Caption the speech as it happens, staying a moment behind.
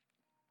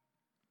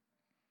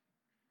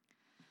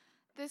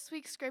This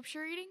week's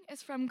scripture reading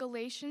is from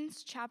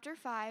Galatians chapter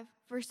 5,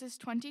 verses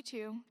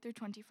 22 through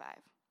 25.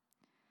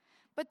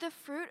 But the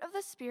fruit of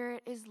the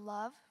Spirit is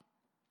love,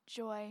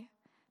 joy,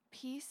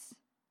 peace,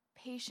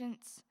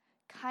 patience,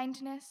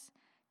 kindness,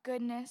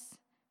 goodness,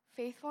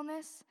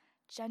 faithfulness,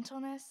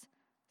 gentleness,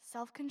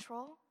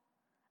 self-control.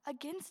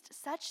 Against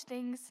such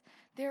things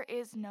there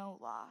is no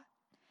law.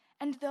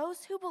 And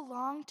those who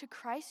belong to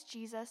Christ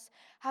Jesus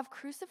have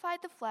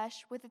crucified the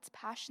flesh with its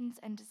passions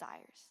and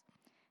desires.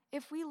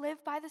 If we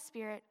live by the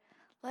Spirit,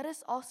 let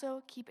us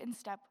also keep in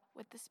step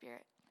with the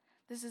Spirit.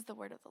 This is the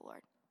word of the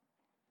Lord.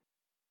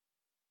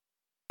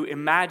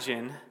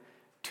 Imagine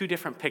two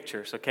different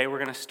pictures, okay? We're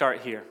going to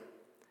start here.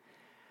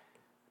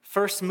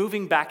 First,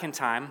 moving back in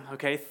time,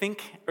 okay?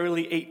 Think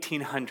early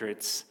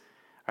 1800s,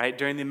 right?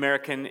 During the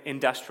American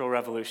Industrial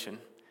Revolution.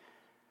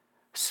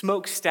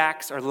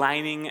 Smokestacks are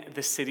lining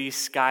the city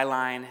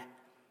skyline.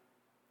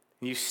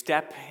 You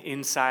step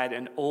inside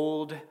an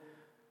old,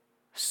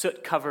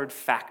 soot-covered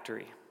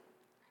factory.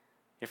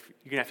 You're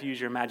going to have to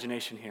use your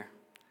imagination here.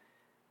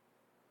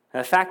 Now,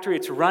 the factory,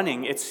 it's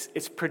running,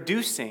 it's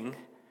producing,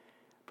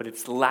 but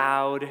it's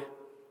loud.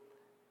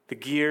 The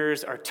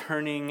gears are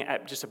turning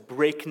at just a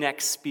breakneck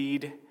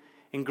speed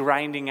and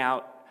grinding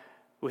out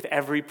with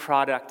every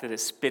product that it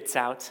spits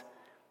out.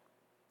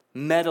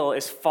 Metal,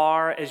 as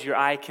far as your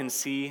eye can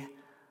see,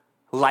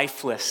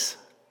 lifeless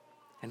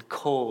and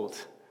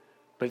cold,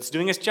 but it's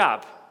doing its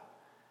job.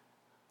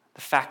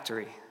 The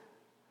factory.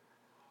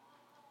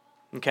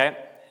 Okay?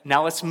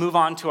 Now let's move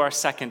on to our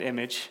second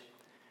image.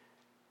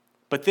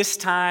 But this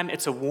time,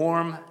 it's a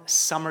warm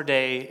summer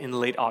day in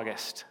late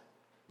August.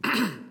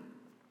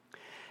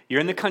 You're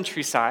in the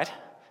countryside,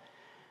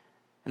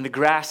 and the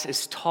grass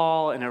is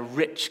tall and a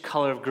rich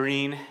color of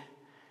green. And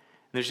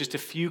there's just a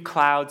few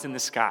clouds in the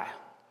sky.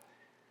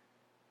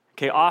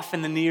 Okay, off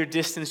in the near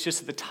distance,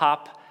 just at the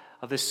top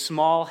of this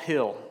small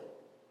hill,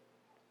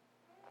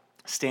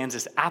 stands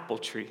this apple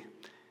tree.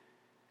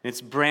 And its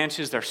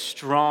branches are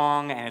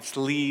strong, and its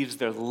leaves,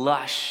 they're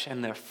lush,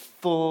 and they're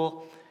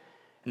full.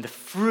 And the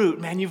fruit,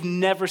 man, you've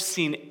never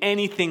seen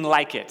anything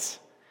like it.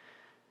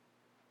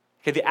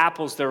 Okay, the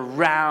apples, they're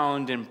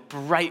round and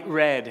bright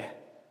red.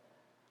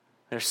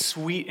 They're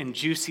sweet and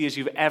juicy as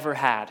you've ever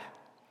had.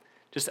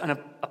 Just a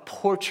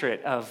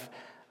portrait of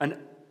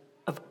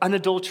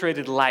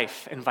unadulterated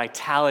life and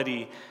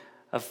vitality,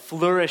 of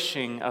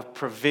flourishing, of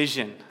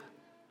provision.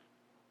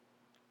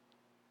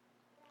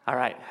 All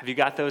right, have you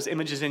got those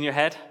images in your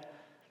head?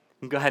 You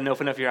can go ahead and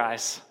open up your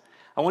eyes.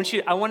 I want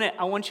you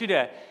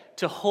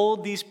to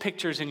hold these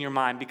pictures in your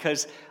mind,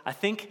 because I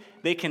think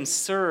they can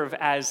serve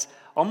as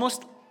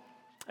almost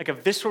like a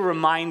visceral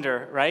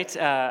reminder, right?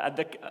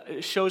 That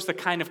shows the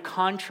kind of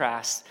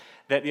contrast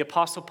that the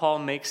Apostle Paul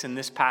makes in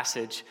this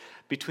passage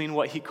between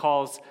what he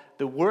calls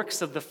the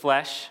works of the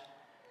flesh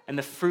and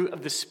the fruit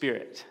of the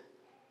Spirit.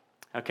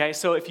 Okay,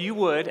 so if you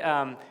would,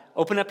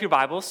 open up your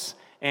Bibles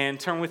and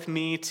turn with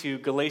me to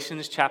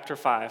Galatians chapter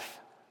 5,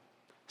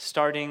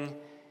 starting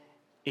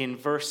in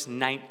verse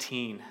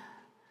 19.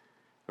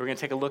 We're going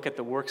to take a look at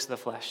the works of the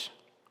flesh.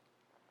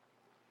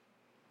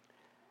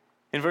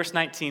 In verse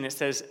 19, it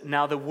says,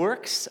 "Now the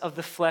works of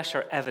the flesh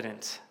are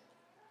evident: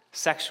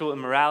 sexual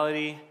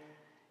immorality,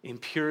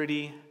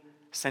 impurity,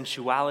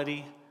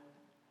 sensuality,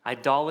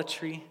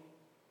 idolatry,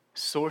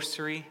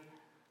 sorcery,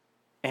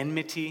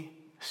 enmity,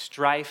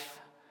 strife,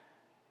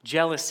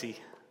 jealousy,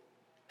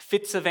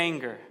 fits of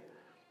anger,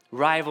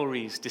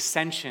 rivalries,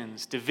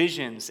 dissensions,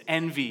 divisions,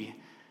 envy,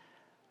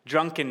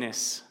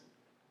 drunkenness,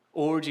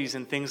 orgies,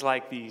 and things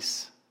like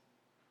these."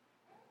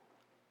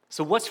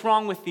 So what's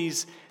wrong with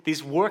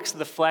these works of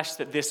the flesh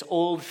that this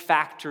old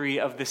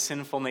factory of the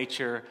sinful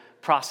nature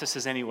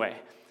processes anyway?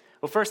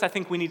 Well, first, I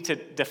think we need to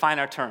define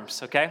our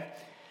terms, okay?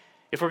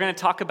 If we're going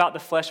to talk about the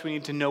flesh, we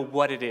need to know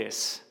what it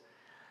is.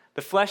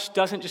 The flesh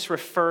doesn't just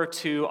refer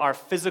to our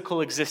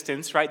physical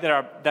existence, right? That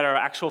our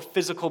actual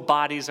physical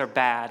bodies are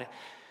bad.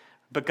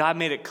 But God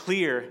made it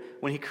clear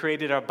when he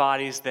created our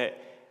bodies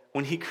that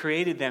when he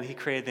created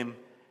them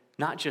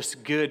not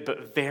just good,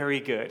 but very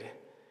good.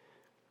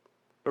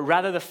 But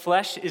rather, the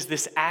flesh is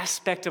this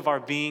aspect of our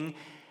being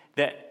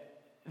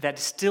that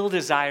still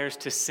desires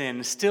to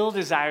sin, still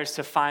desires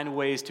to find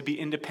ways to be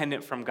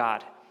independent from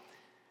God.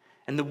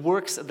 And the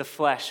works of the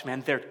flesh,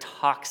 man, they're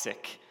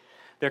toxic.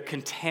 They're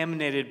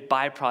contaminated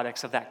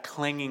byproducts of that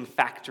clanging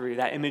factory,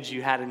 that image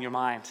you had in your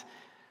mind.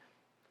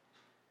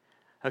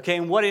 Okay,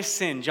 and what is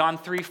sin? John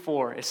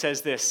 3:4, it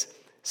says this: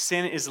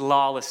 sin is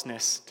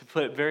lawlessness, to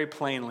put it very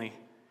plainly.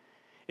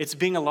 It's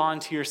being a law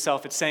unto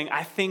yourself. It's saying,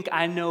 I think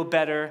I know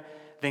better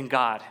than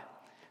God.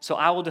 So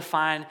I will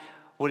define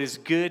what is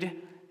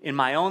good in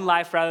my own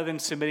life rather than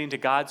submitting to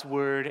God's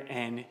word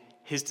and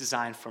his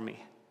design for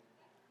me.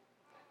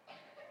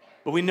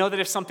 But we know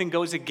that if something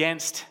goes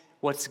against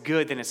what's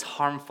good, then it's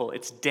harmful,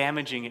 it's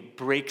damaging, it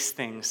breaks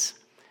things.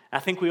 I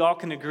think we all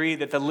can agree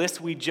that the list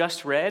we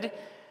just read,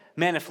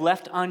 man, if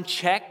left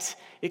unchecked,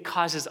 it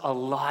causes a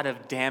lot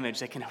of damage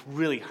that can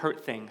really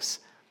hurt things.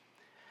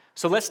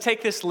 So let's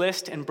take this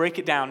list and break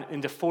it down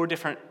into four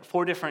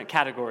different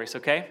categories,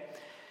 okay?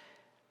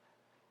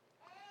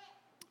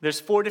 There's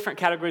 4 different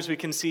categories we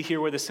can see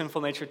here where the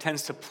sinful nature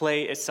tends to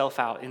play itself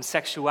out: in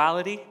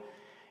sexuality,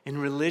 in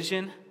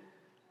religion,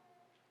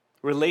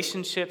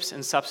 relationships,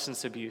 and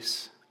substance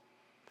abuse.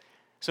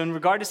 So in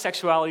regard to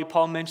sexuality,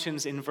 Paul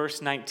mentions in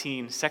verse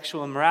 19,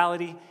 sexual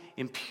immorality,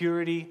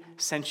 impurity,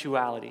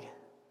 sensuality.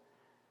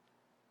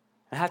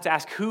 I have to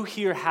ask, who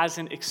here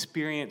hasn't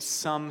experienced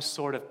some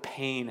sort of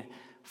pain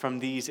from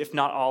these, if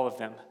not all of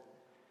them?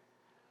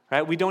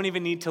 Right? We don't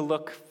even need to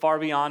look far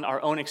beyond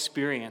our own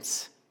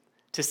experience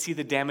to see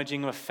the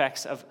damaging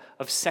effects of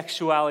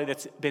sexuality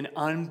that's been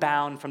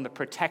unbound from the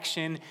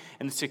protection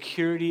and the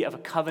security of a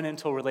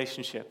covenantal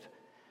relationship.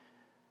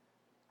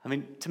 I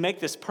mean, to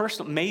make this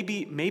personal,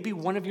 maybe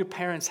one of your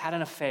parents had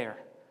an affair.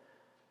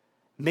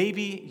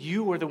 Maybe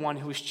you were the one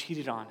who was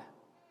cheated on.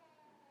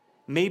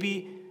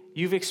 Maybe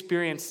you've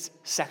experienced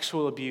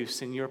sexual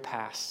abuse in your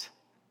past.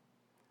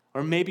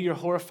 Or maybe you're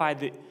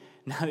horrified that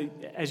now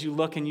as you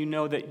look and you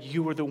know that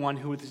you were the one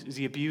who was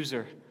the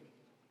abuser.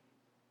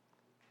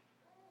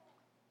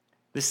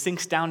 This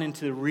sinks down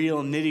into the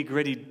real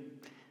nitty-gritty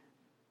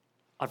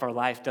of our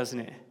life, doesn't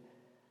it?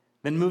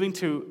 Then moving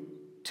to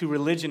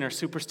religion or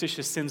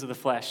superstitious sins of the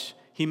flesh,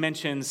 he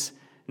mentions,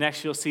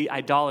 next you'll see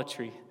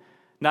idolatry.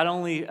 Not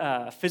only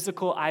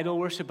physical idol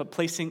worship, but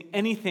placing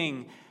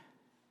anything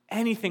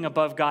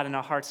above God in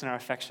our hearts and our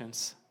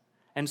affections.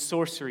 And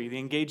sorcery, the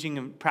engaging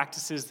in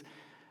practices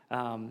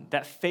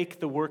that fake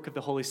the work of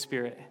the Holy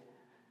Spirit,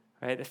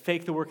 right? That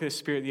fake the work of the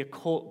Spirit, the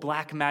occult,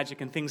 black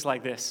magic, and things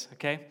like this,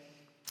 okay?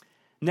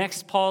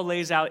 Next, Paul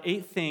lays out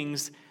 8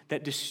 things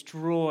that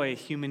destroy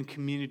human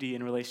community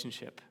and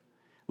relationship.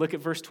 Look at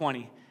verse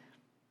 20. It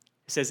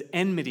says,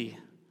 enmity,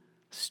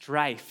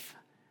 strife,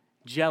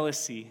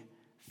 jealousy,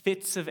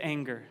 fits of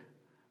anger,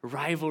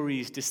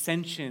 rivalries,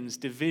 dissensions,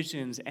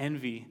 divisions,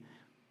 envy.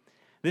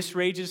 This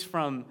ranges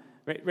from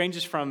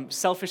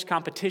selfish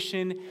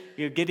competition,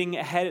 getting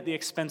ahead at the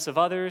expense of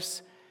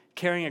others,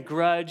 carrying a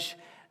grudge,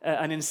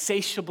 an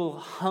insatiable,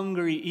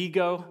 hungry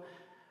ego,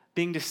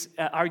 being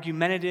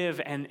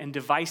argumentative and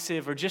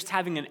divisive, or just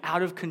having an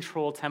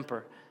out-of-control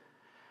temper.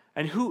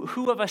 And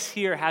who of us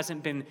here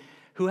hasn't been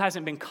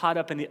caught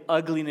up in the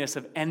ugliness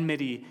of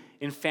enmity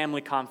in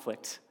family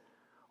conflict?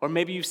 Or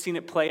maybe you've seen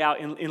it play out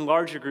in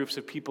larger groups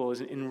of people,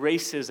 in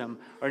racism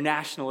or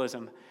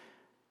nationalism.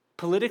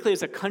 Politically,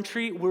 as a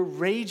country, we're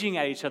raging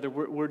at each other.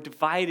 We're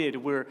divided.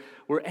 We're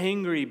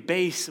angry,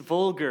 base,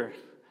 vulgar.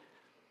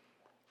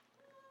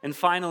 And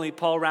finally,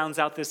 Paul rounds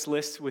out this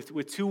list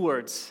with 2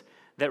 words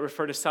that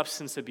refer to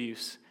substance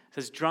abuse. It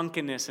says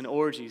drunkenness and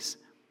orgies,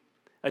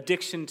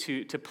 addiction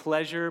to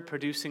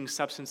pleasure-producing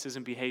substances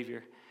and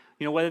behavior.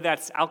 Whether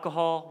that's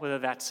alcohol, whether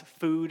that's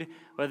food,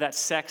 whether that's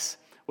sex,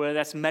 whether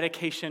that's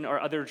medication or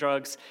other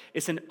drugs,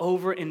 it's an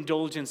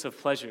overindulgence of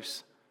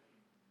pleasures.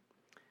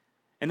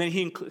 And then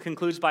he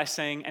concludes by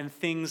saying, and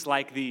things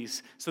like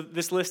these. So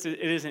this list, it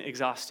isn't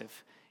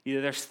exhaustive.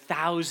 There's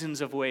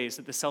thousands of ways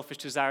that the selfish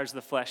desires of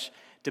the flesh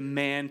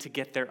demand to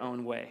get their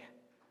own way.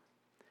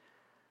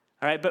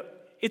 All right, but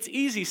it's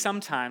easy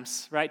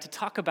sometimes, right, to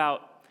talk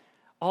about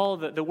all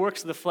the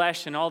works of the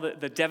flesh and all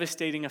the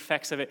devastating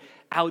effects of it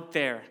out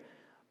there.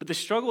 But the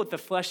struggle with the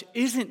flesh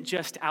isn't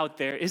just out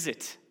there, is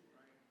it?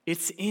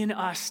 It's in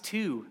us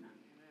too.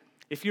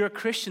 If you're a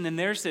Christian, then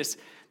there's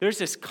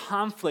this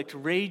conflict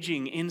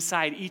raging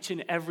inside each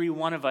and every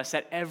one of us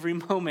at every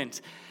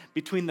moment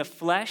between the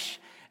flesh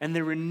and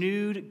the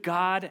renewed,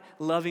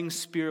 God-loving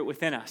spirit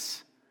within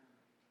us.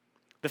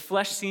 The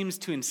flesh seems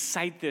to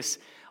incite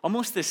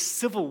almost this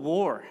civil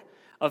war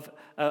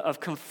of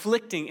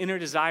conflicting inner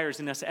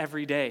desires in us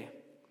every day.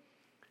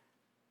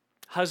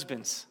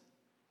 Husbands,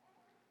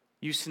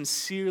 you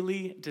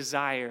sincerely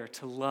desire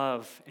to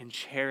love and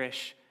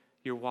cherish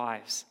your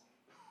wives,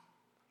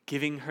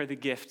 giving her the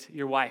gift,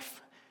 your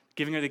wife,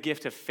 giving her the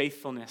gift of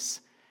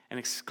faithfulness and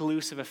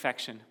exclusive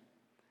affection.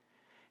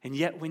 And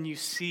yet when you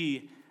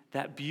see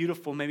that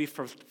beautiful, maybe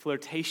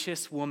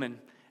flirtatious woman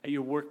at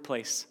your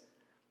workplace,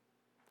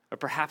 or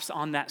perhaps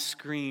on that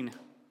screen,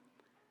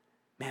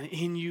 man,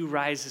 in you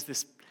rises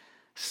this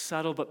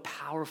subtle but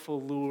powerful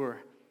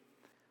lure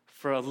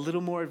for a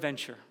little more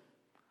adventure,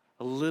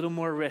 a little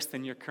more risk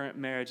than your current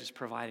marriage is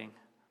providing.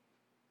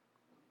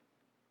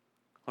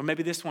 Or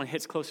maybe this one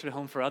hits closer to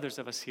home for others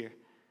of us here.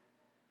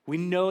 We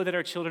know that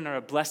our children are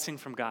a blessing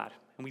from God,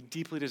 and we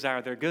deeply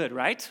desire their good,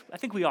 right? I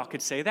think we all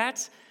could say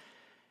that.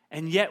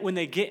 And yet when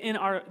they get in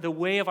the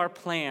way of our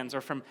plans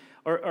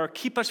or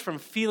keep us from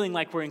feeling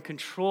like we're in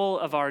control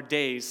of our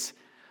days,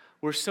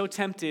 we're so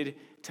tempted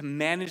to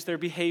manage their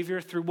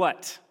behavior through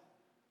what?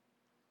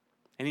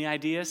 Any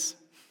ideas?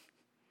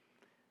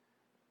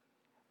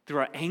 Through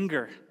our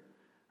anger,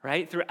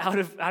 right? Through out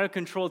of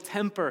control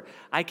temper.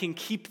 I can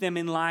keep them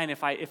in line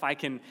if I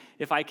can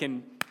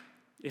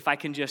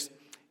just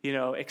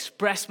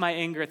express my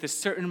anger at this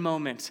certain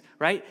moment,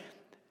 right?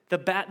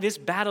 This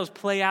battles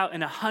play out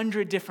in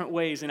 100 different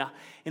ways, in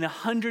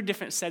 100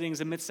 different settings,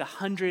 amidst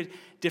 100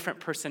 different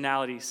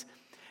personalities.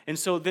 And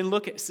so then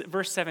look at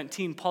verse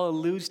 17. Paul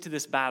alludes to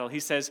this battle. He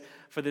says,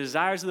 for the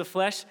desires of the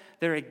flesh,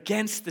 they're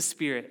against the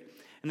Spirit.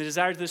 And the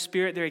desires of the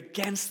Spirit, they're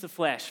against the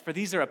flesh, for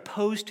these are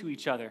opposed to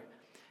each other,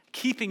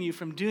 keeping you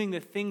from doing the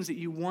things that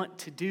you want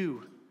to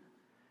do.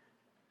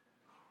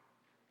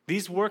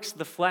 These works of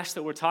the flesh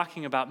that we're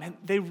talking about, man,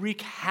 they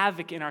wreak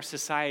havoc in our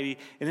society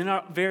and in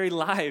our very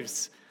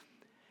lives.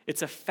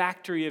 It's a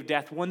factory of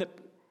death, one that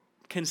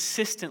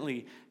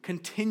consistently,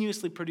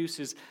 continuously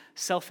produces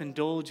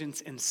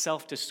self-indulgence and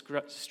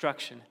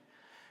self-destruction.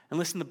 And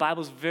listen, the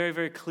Bible is very,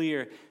 very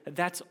clear that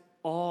that's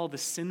all the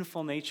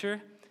sinful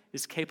nature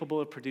is capable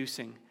of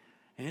producing.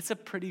 And it's a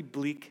pretty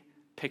bleak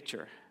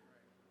picture.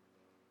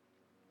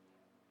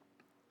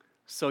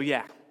 So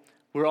yeah,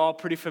 we're all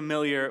pretty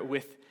familiar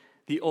with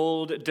the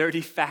old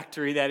dirty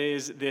factory that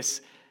is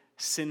this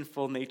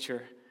sinful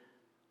nature.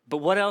 But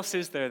what else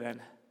is there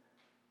then?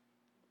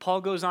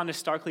 Paul goes on to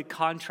starkly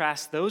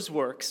contrast those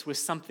works with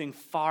something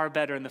far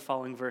better in the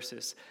following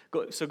verses.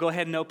 So go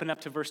ahead and open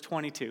up to verse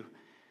 22.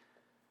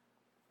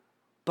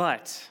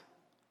 But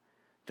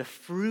the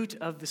fruit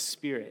of the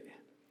Spirit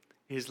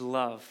is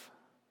love,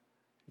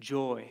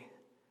 joy,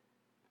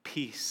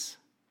 peace,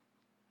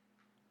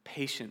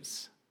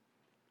 patience,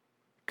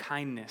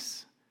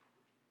 kindness,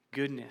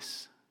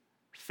 goodness,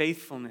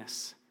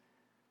 faithfulness,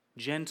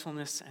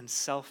 gentleness, and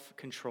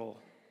self-control.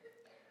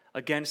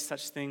 Against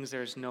such things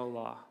there is no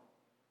law.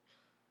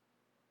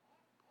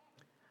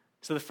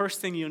 So the first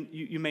thing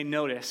you may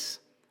notice,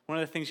 one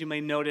of the things you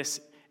may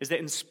notice is that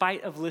in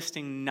spite of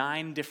listing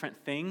 9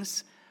 different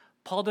things,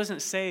 Paul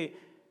doesn't say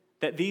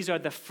that these are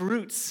the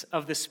fruits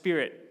of the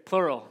Spirit,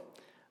 plural.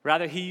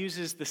 Rather, he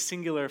uses the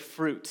singular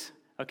fruit.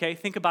 Okay,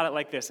 think about it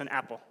like this, an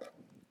apple.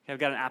 Okay, I've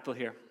got an apple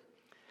here.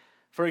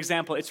 For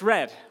example, it's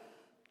red.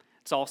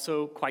 It's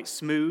also quite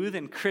smooth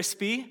and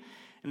crispy,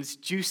 and it's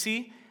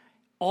juicy,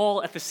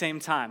 all at the same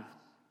time.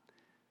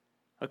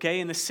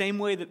 Okay, in the same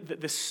way that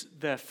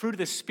the fruit of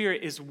the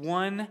Spirit is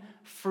one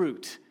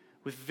fruit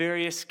with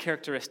various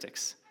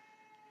characteristics.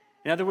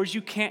 In other words,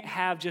 you can't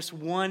have just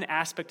one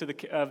aspect of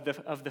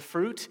the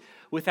fruit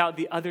without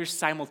the others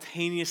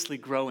simultaneously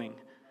growing.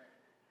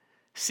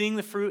 Seeing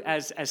the fruit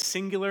as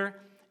singular,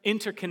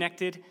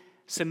 interconnected,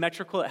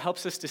 symmetrical, it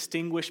helps us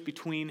distinguish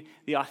between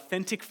the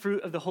authentic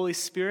fruit of the Holy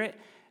Spirit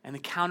and the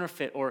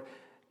counterfeit or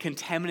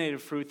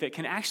contaminated fruit that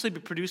can actually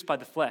be produced by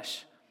the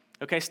flesh.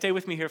 Okay, stay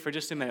with me here for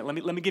just a minute.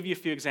 Let me give you a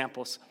few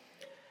examples.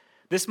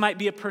 This might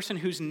be a person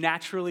who's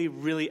naturally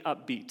really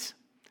upbeat.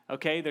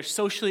 Okay, they're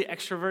socially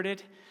extroverted,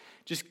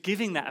 just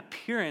giving that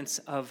appearance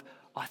of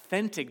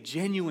authentic,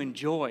 genuine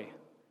joy.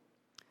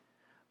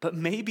 But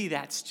maybe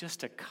that's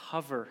just a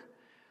cover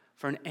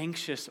for an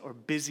anxious or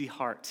busy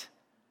heart,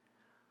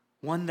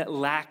 one that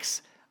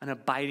lacks an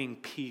abiding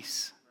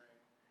peace.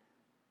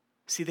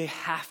 See, they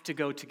have to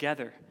go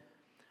together.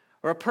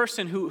 Or a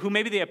person who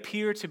maybe they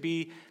appear to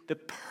be the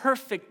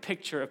perfect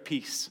picture of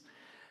peace.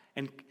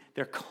 And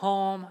they're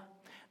calm,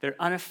 they're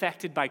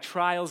unaffected by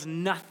trials,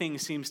 nothing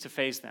seems to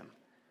faze them.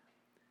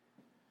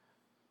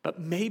 But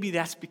maybe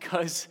that's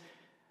because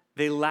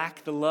they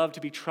lack the love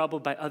to be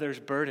troubled by others'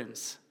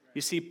 burdens.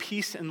 You see,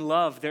 peace and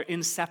love, they're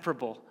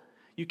inseparable.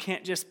 You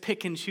can't just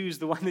pick and choose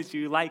the one that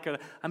you like. Or,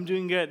 I'm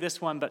doing good at this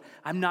one, but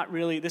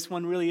this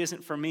one really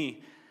isn't for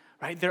me.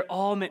 Right? They're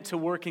all meant to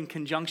work in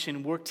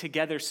conjunction, work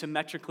together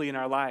symmetrically in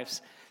our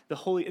lives.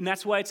 And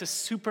that's why it's a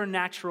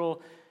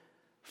supernatural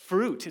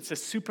fruit. It's a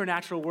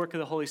supernatural work of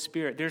the Holy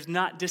Spirit. There's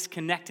not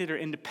disconnected or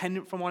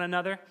independent from one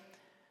another.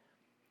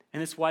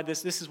 And it's why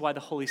this is why the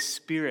Holy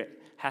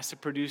Spirit has to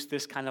produce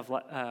this kind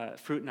of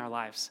fruit in our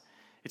lives.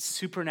 It's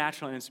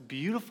supernatural and it's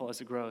beautiful as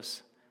it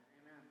grows.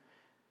 Amen.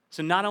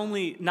 So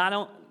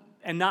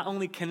not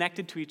only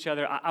connected to each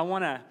other, I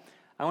want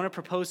to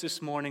propose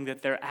this morning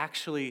that they're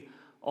actually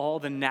all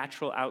the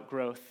natural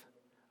outgrowth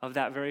of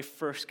that very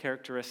first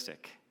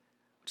characteristic,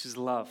 which is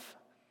love.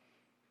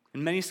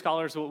 And many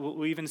scholars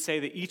will even say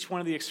that each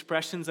one of the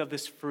expressions of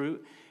this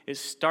fruit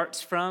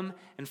starts from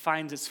and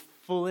finds its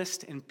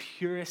fullest and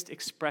purest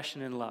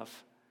expression in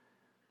love.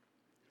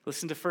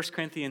 Listen to 1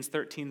 Corinthians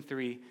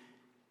 13:3.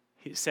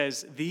 It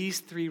says,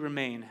 "These 3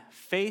 remain,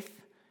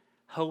 faith,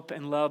 hope,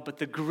 and love, but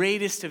the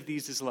greatest of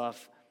these is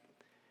love."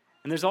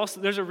 And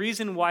there's a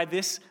reason why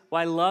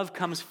love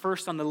comes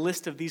first on the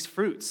list of these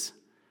fruits.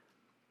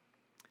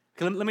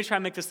 Okay, let me try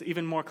and make this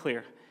even more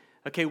clear.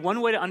 Okay, one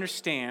way to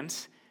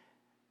understand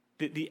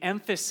the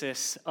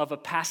emphasis of a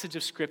passage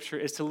of Scripture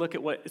is to look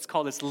at what it's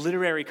called its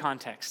literary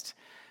context,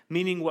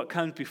 meaning what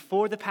comes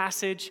before the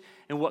passage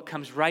and what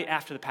comes right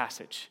after the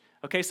passage.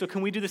 Okay, so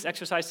can we do this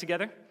exercise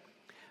together?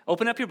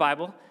 Open up your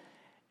Bible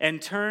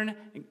and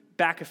turn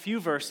back a few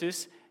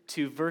verses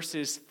to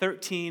verses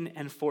 13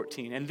 and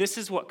 14. And this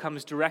is what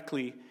comes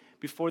directly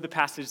before the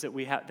passage that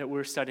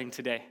we're studying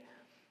today.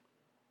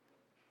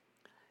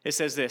 It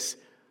says this,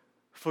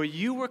 "For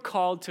you were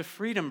called to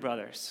freedom,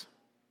 brothers.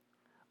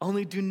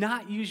 Only do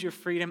not use your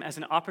freedom as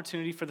an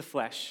opportunity for the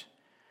flesh,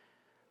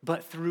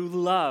 but through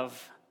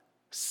love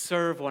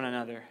serve one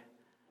another.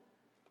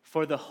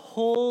 For the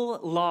whole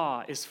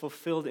law is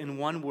fulfilled in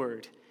one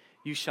word,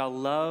 you shall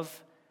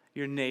love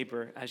your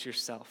neighbor as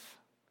yourself."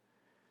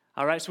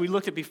 All right, so we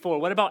looked at before.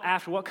 What about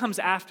after? What comes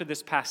after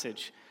this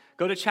passage?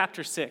 Go to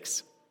chapter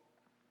 6.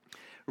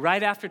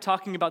 Right after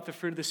talking about the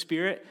fruit of the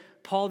Spirit,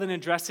 Paul then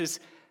addresses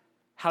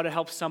how to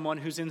help someone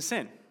who's in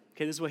sin.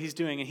 Okay, this is what he's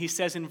doing. And he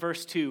says in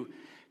verse 2,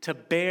 to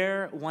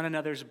bear one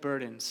another's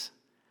burdens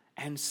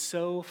and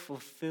so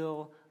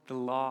fulfill the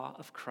law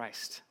of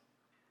Christ.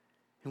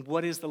 And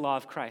what is the law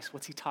of Christ?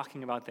 What's he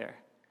talking about there?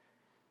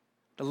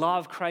 The law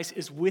of Christ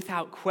is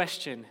without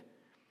question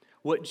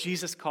what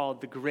Jesus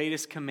called the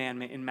greatest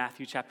commandment in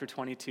Matthew chapter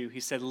 22.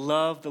 He said,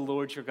 love the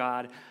Lord your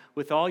God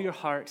with all your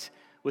heart,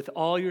 with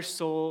all your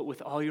soul,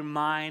 with all your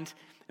mind.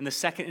 And the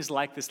second is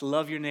like this,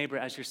 love your neighbor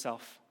as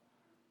yourself.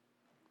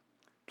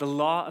 The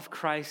law of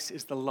Christ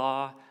is the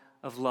law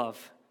of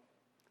love.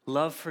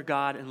 Love for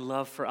God and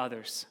love for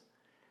others.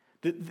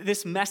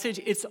 This message,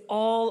 it's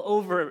all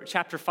over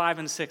chapter 5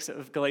 and 6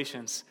 of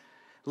Galatians.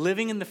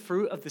 Living in the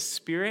fruit of the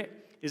Spirit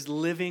is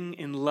living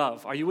in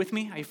love. Are you with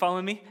me? Are you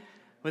following me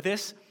with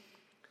this?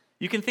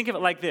 You can think of it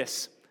like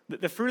this.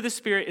 The fruit of the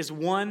Spirit is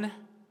one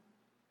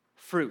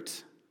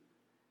fruit,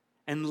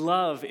 and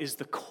love is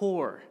the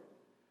core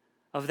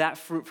of that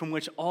fruit from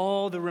which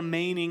all the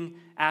remaining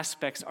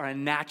aspects are a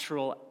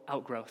natural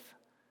outgrowth.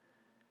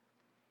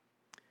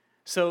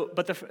 So,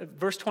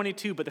 verse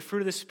 22, but the fruit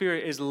of the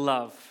Spirit is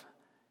love,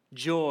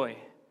 joy,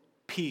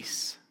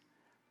 peace,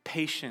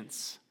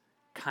 patience,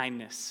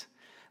 kindness.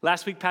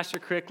 Last week, Pastor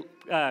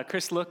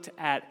Chris looked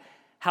at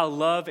how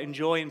love and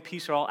joy and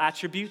peace are all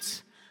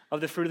attributes of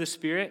the fruit of the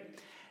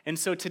Spirit. And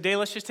so today,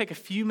 let's just take a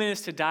few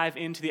minutes to dive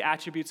into the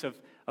attributes of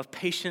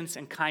patience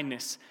and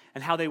kindness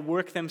and how they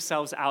work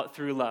themselves out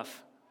through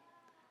love.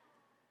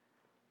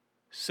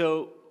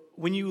 So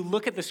when you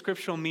look at the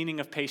scriptural meaning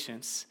of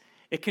patience,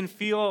 it can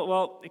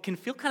feel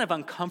kind of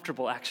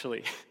uncomfortable,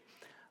 actually.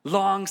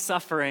 Long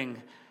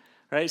suffering,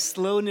 right?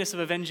 Slowness of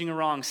avenging a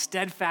wrong,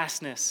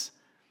 steadfastness.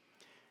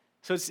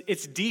 So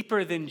it's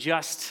deeper than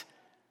just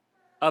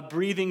a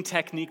breathing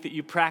technique that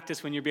you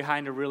practice when you're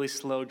behind a really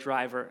slow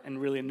driver and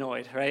really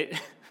annoyed, right?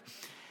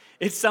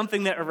 It's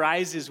something that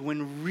arises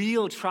when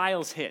real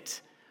trials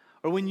hit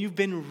or when you've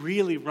been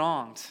really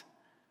wronged.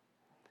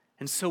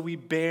 And so we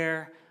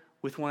bear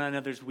with one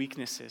another's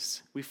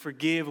weaknesses. We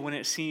forgive when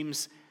it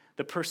seems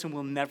the person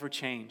will never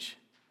change.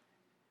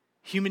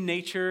 Human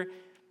nature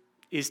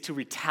is to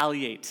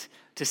retaliate,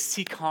 to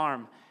seek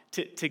harm,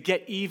 to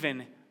get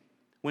even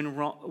when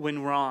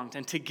wronged,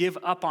 and to give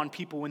up on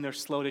people when they're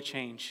slow to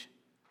change.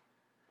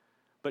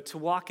 But to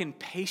walk in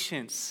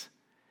patience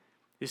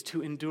is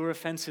to endure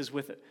offenses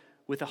with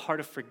a heart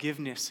of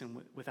forgiveness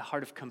and with a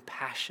heart of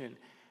compassion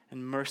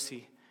and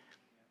mercy.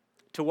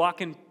 To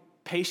walk in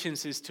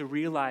patience is to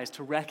realize,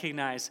 to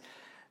recognize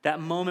that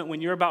moment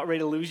when you're about ready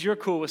to lose your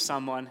cool with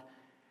someone,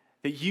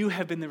 that you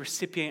have been the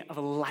recipient of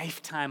a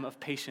lifetime of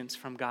patience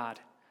from God.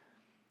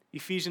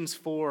 Ephesians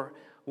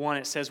 4:1,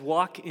 it says,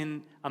 walk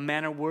in a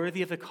manner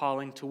worthy of the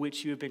calling to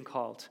which you have been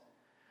called,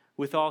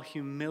 with all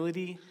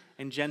humility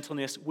and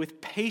gentleness, with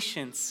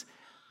patience,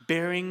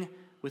 bearing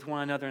with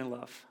one another in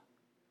love.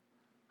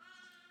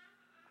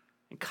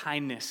 And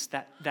kindness,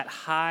 that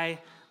high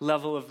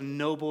level of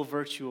noble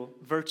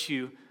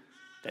virtue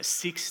that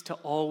seeks to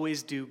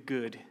always do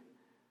good.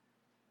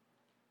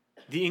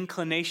 The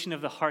inclination of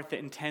the heart that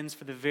intends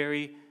for the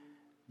very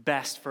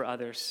best for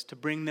others, to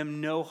bring them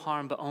no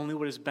harm, but only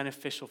what is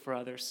beneficial for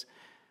others.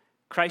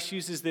 Christ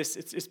uses this,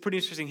 it's pretty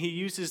interesting. He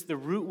uses the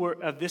root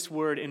word of this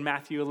word in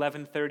Matthew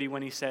 11:30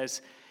 when he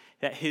says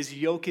that his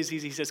yoke is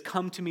easy. He says,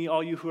 come to me,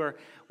 all you who are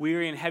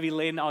weary and heavy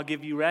laden, I'll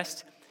give you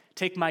rest.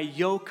 Take my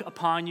yoke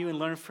upon you and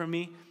learn from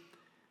me.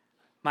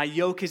 My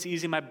yoke is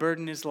easy, my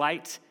burden is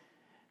light.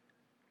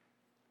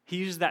 He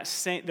uses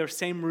their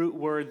same root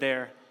word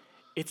there.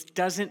 It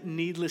doesn't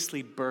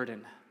needlessly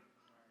burden.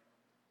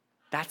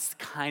 That's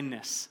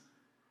kindness.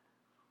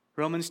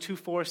 Romans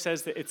 2:4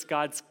 says that it's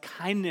God's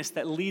kindness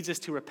that leads us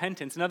to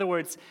repentance. In other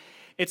words,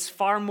 it's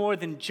far more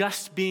than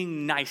just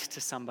being nice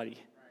to somebody,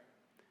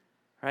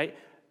 right?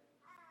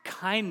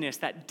 Kindness,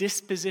 that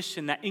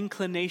disposition, that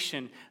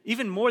inclination,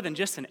 even more than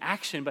just an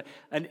action, but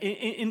an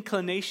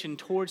inclination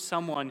towards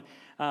someone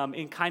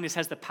in kindness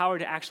has the power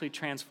to actually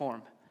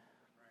transform.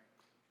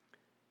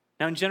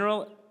 Now, in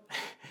general,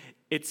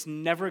 it's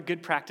never a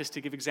good practice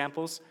to give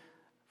examples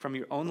from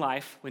your own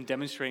life when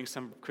demonstrating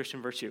some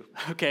Christian virtue,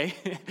 okay?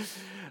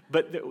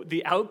 But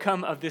the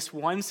outcome of this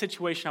one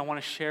situation I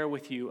want to share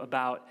with you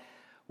about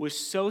was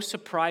so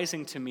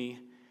surprising to me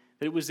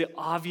that it was the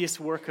obvious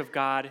work of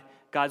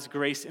God's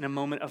grace in a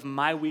moment of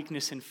my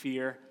weakness and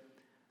fear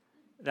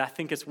that I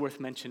think it's worth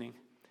mentioning.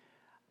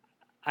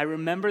 I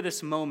remember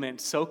this moment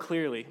so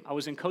clearly. I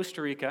was in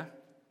Costa Rica,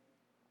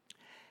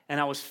 and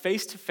I was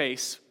face to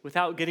face,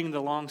 without getting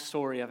the long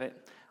story of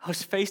it, I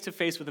was face to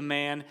face with a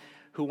man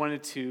who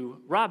wanted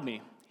to rob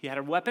me. He had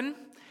a weapon,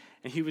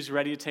 and he was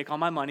ready to take all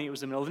my money. It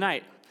was the middle of the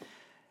night.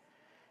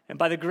 And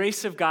by the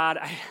grace of God,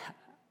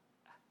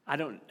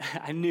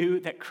 I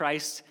knew that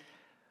Christ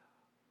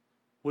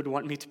would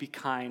want me to be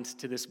kind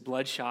to this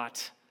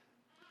bloodshot,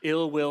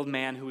 ill-willed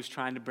man who was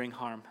trying to bring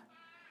harm.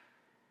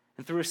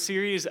 And through a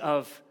series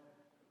of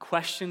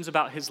questions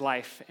about his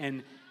life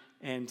and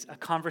a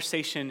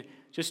conversation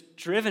just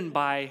driven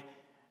by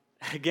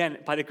again,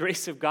 by the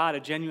grace of God, a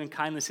genuine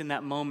kindness in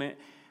that moment,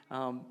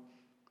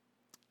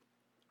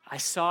 I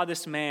saw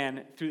this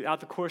man, throughout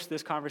the course of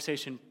this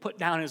conversation, put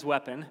down his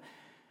weapon.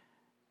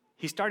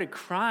 He started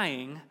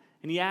crying,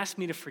 and he asked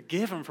me to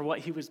forgive him for what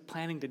he was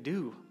planning to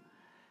do.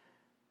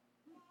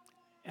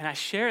 And I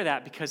share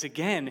that because,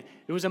 again,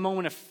 it was a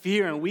moment of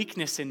fear and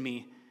weakness in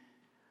me.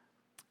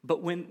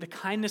 But when the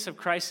kindness of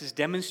Christ is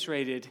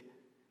demonstrated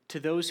to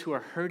those who are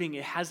hurting,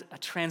 it has a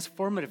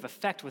transformative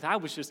effect.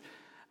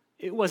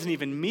 It wasn't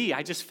even me.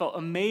 I just felt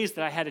amazed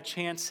that I had a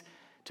chance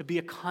to be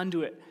a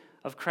conduit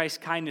of Christ's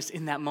kindness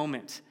in that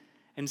moment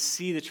and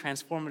see the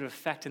transformative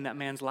effect in that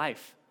man's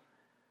life.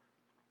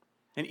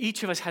 And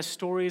each of us has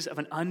stories of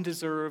an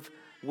undeserved,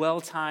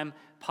 well-timed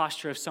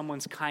posture of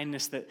someone's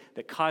kindness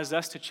that caused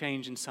us to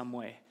change in some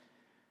way.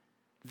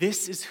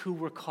 This is who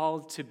we're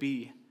called to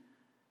be,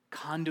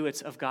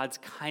 conduits of God's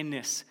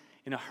kindness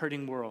in a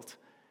hurting world.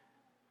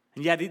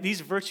 And yeah,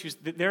 these virtues,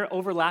 they're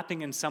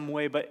overlapping in some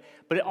way, but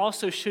it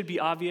also should be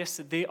obvious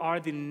that they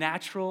are the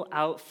natural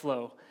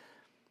outflow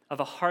of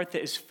a heart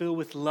that is filled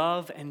with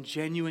love and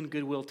genuine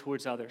goodwill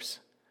towards others.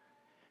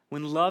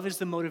 When love is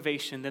the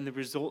motivation, then the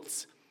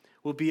results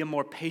will be a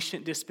more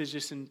patient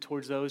disposition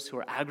towards those who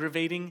are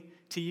aggravating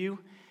to you,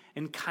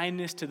 and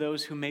kindness to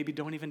those who maybe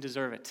don't even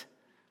deserve it.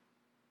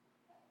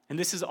 And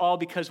this is all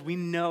because we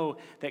know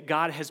that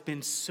God has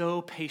been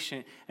so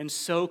patient and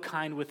so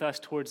kind with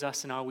us towards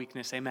us in our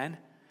weakness. Amen?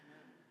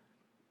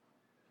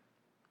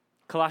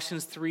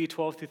 Colossians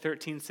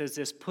 3:12-13 says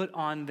this, "Put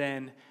on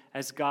then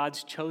as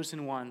God's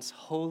chosen ones,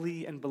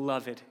 holy and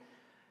beloved,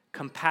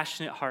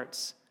 compassionate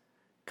hearts,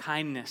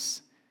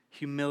 kindness,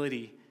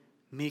 humility,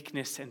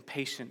 meekness, and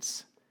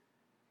patience,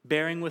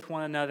 bearing with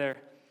one another.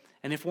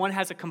 And if one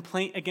has a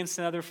complaint against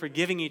another,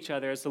 forgiving each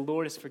other as the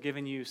Lord has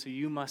forgiven you, so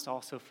you must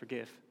also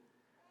forgive."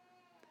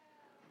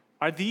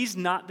 Are these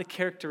not the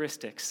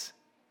characteristics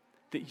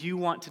that you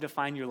want to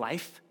define your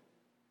life?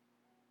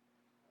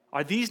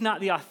 Are these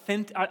not the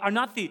authentic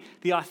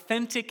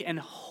and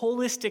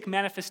holistic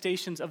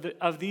manifestations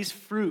of this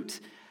fruit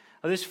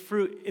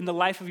in the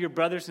life of your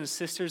brothers and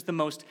sisters, the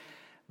most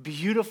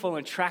beautiful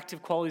and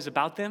attractive qualities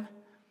about them?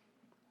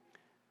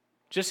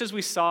 Just as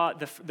we saw,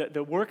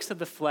 the works of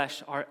the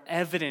flesh are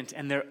evident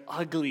and they're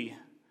ugly.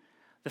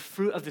 The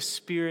fruit of the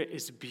Spirit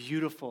is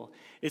beautiful.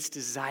 It's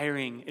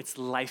desiring. It's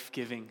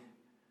life-giving.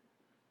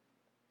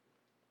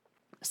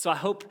 So I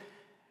hope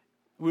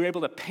we were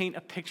able to paint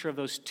a picture of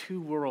those two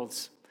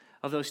worlds,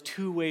 of those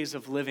two ways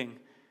of living,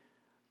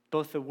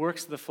 both the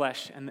works of the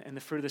flesh and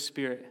the fruit of the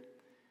Spirit.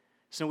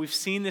 So we've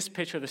seen this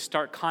picture, the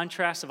stark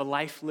contrast of a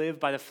life lived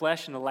by the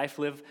flesh and a life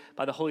lived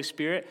by the Holy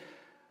Spirit.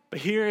 But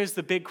here is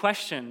the big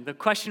question. The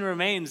question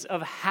remains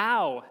of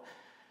how.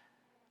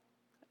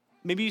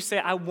 Maybe you say,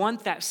 I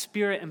want that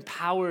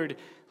Spirit-empowered,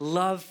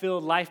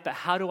 love-filled life, but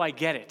how do I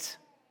get it?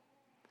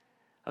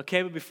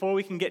 Okay, but before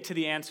we can get to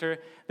the answer,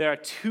 there are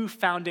two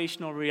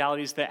foundational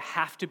realities that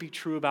have to be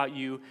true about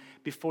you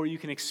before you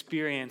can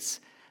experience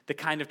the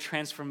kind of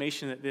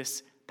transformation that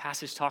this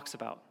passage talks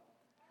about.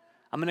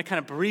 I'm going to kind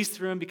of breeze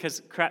through them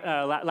because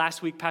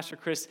last week Pastor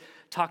Chris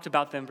talked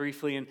about them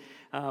briefly.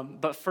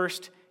 But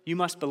first, you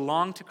must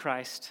belong to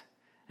Christ.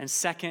 And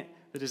second,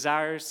 the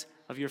desires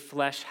of your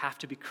flesh have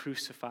to be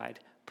crucified,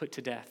 put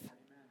to death.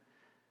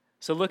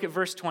 So look at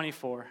verse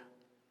 24.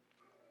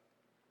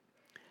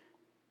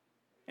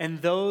 And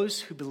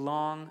those who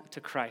belong to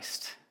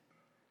Christ.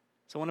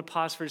 So I want to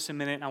pause for just a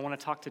minute, and I want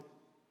to talk to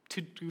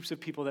two groups of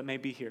people that may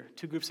be here.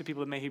 Two groups of people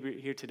that may be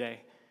here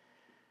today.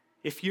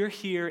 If you're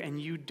here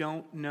and you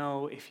don't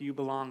know if you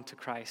belong to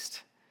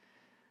Christ,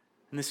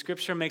 and the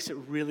scripture makes it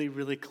really,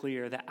 really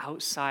clear that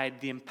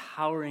outside the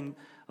empowering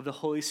of the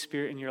Holy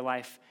Spirit in your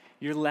life,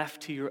 you're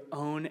left to your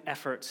own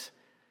efforts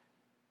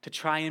to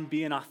try and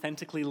be an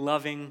authentically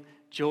loving,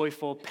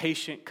 joyful,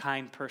 patient,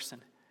 kind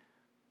person.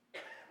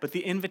 But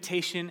the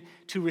invitation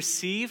to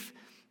receive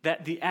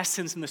that the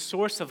essence and the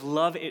source of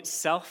love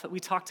itself that we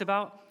talked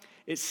about,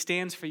 it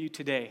stands for you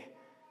today.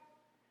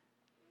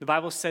 The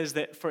Bible says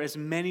that for as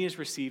many as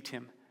received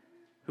him,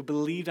 who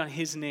believed on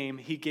his name,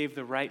 he gave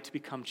the right to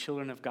become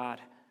children of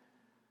God.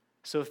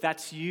 So if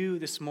that's you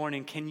this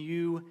morning, can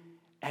you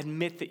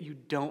admit that you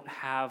don't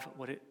have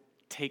what it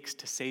takes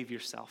to save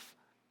yourself?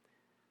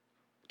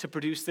 To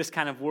produce this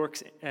kind of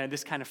works,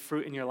 this kind of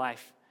fruit in your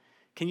life?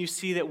 Can you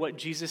see that what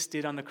Jesus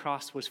did on the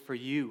cross was for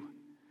you?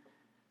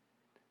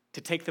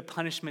 To take the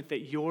punishment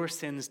that your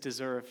sins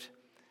deserved.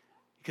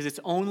 Because it's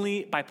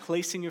only by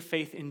placing your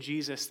faith in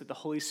Jesus that the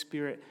Holy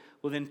Spirit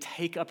will then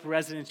take up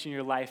residence in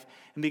your life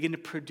and begin to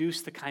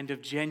produce the kind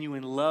of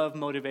genuine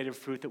love-motivated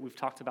fruit that we've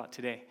talked about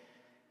today.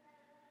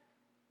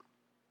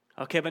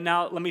 Okay, but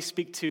now let me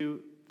speak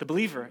to the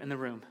believer in the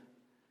room.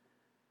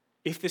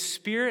 If the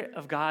Spirit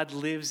of God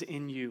lives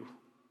in you,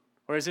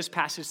 or as this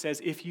passage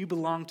says, if you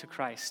belong to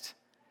Christ,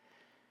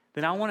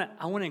 then I want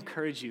to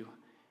encourage you.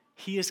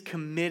 He is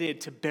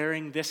committed to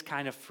bearing this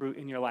kind of fruit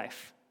in your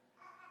life.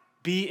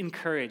 Be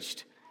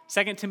encouraged.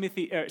 2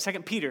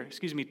 Peter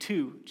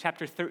 2,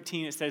 chapter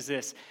 13, it says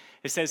this.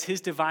 It says, his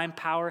divine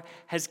power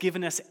has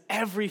given us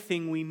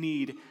everything we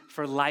need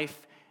for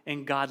life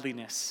and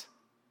godliness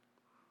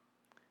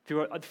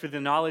through the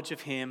knowledge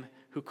of him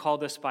who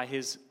called us by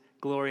his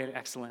glory and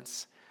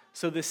excellence.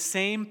 So the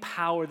same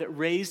power that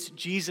raised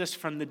Jesus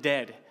from the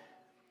dead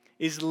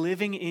is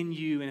living in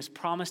you and is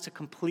promised to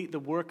complete the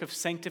work of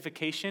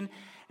sanctification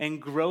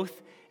and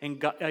growth and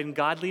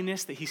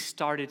godliness that he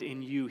started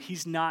in you.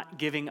 He's not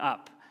giving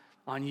up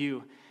on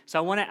you. So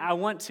I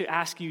want to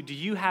ask you, do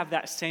you have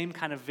that same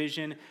kind of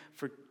vision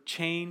for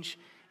change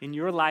in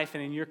your life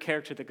and in your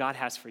character that God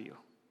has for you?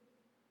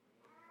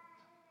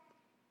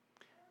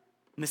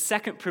 And the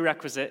second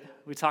prerequisite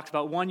we talked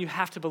about, one, you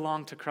have to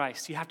belong to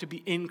Christ. You have to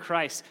be in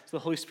Christ so the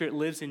Holy Spirit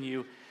lives in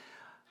you.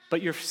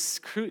 But you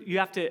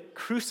have to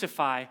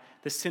crucify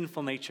the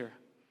sinful nature.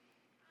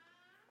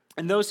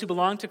 And those who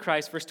belong to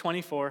Christ, verse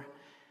 24,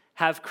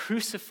 have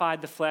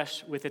crucified the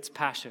flesh with its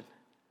passion.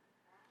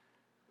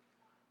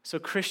 So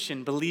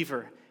Christian,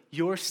 believer,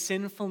 your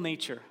sinful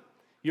nature,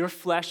 your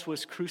flesh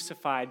was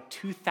crucified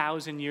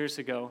 2,000 years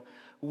ago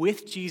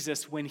with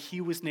Jesus when he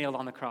was nailed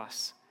on the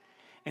cross.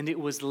 And it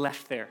was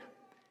left there.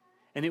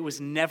 And it was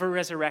never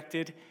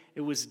resurrected.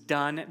 It was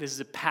done. This is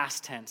a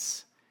past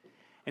tense.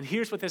 And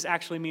here's what this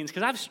actually means,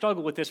 because I've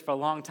struggled with this for a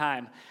long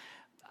time.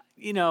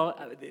 You know,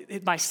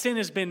 my sin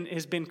has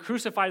been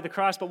crucified to the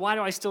cross, but why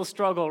do I still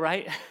struggle,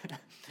 right?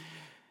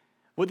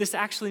 What this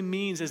actually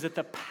means is that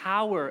the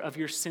power of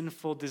your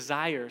sinful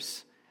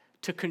desires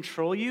to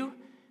control you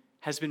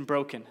has been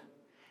broken.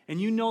 And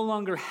you no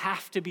longer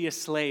have to be a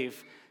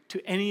slave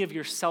to any of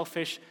your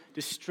selfish,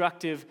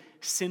 destructive,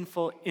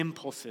 sinful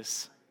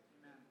impulses.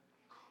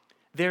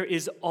 There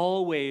is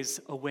always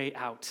a way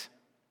out.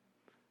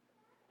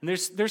 And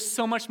there's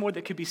so much more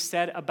that could be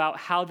said about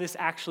how this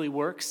actually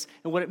works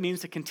and what it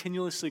means to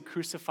continuously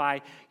crucify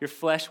your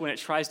flesh when it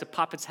tries to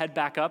pop its head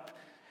back up.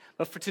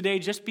 But for today,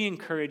 just be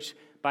encouraged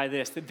by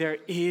this, that there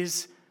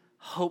is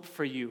hope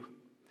for you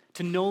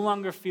to no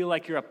longer feel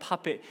like you're a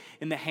puppet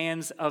in the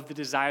hands of the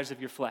desires of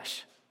your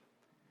flesh.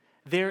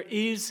 There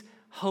is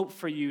hope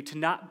for you to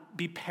not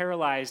be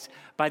paralyzed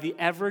by the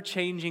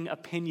ever-changing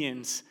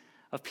opinions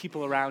of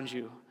people around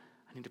you.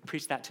 I need to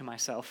preach that to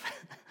myself.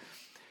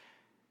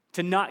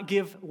 To not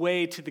give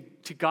way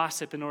to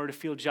gossip in order to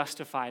feel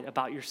justified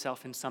about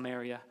yourself in some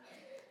area.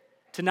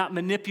 To not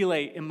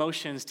manipulate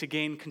emotions to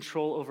gain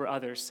control over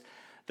others.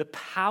 The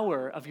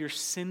power of your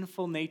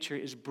sinful nature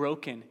is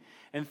broken,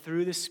 and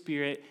through the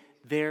Spirit,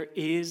 there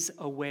is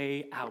a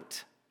way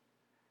out.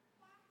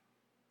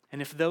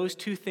 And if those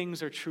two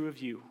things are true of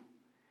you,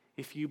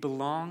 if you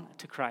belong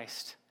to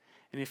Christ,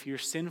 and if your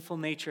sinful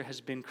nature has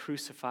been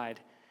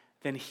crucified,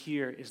 then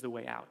here is the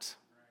way out.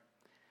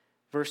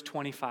 Verse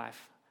 25.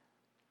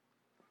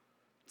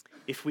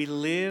 If we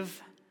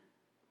live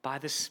by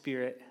the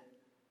Spirit,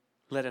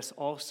 let us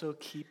also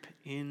keep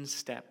in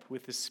step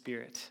with the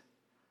Spirit.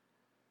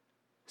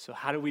 So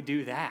how do we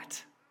do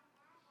that?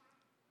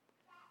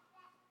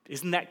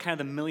 Isn't that kind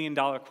of the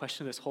million-dollar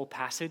question of this whole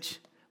passage?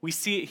 We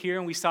see it here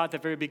and we saw it at the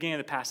very beginning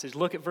of the passage.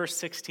 Look at verse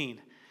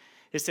 16.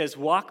 It says,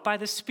 walk by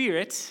the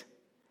Spirit,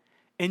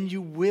 and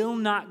you will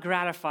not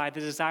gratify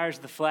the desires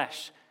of the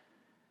flesh.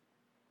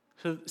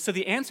 So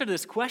the answer to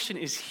this question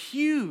is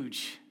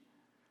huge.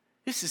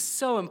 This is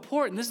so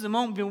important. This is the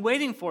moment we've been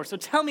waiting for. So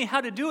tell me how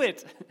to do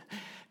it.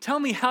 Tell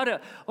me how to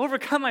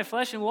overcome my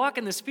flesh and walk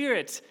in the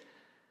Spirit.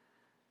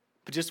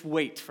 But just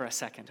wait for a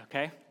second,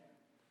 okay?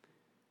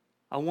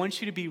 I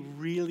want you to be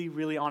really,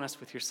 really honest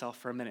with yourself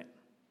for a minute.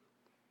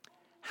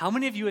 How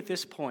many of you at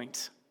this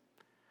point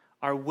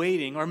are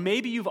waiting, or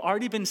maybe you've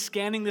already been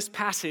scanning this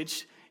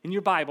passage in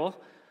your Bible,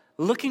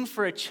 looking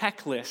for a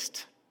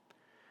checklist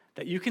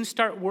that you can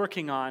start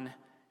working on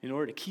in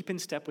order to keep in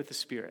step with the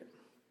Spirit?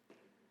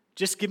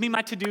 Just give me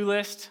my to-do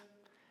list.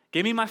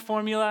 Give me my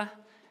formula.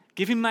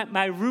 Give me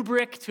my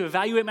rubric to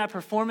evaluate my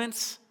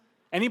performance.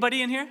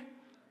 Anybody in here?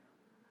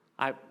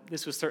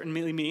 This was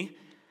certainly me.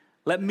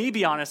 Let me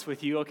be honest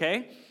with you,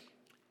 okay?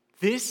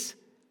 This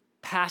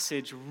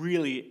passage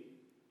really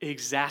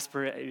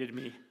exasperated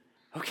me,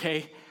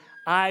 okay?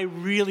 I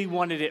really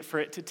wanted it for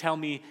it to tell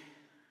me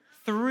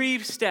 3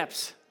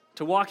 steps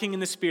to walking in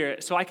the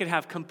Spirit so I could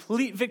have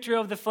complete victory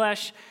over the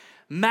flesh,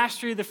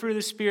 mastery of the fruit of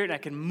the Spirit, and I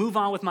can move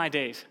on with my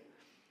days.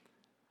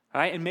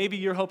 All right, and maybe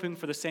you're hoping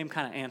for the same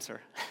kind of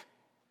answer.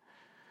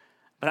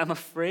 But I'm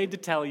afraid to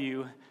tell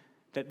you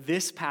that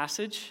this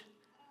passage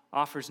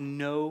offers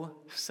no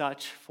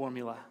such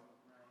formula.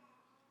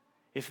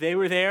 If they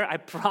were there, I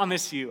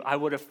promise you, I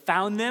would have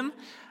found them,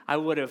 I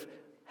would have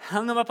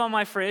hung them up on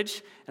my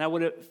fridge, and I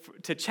would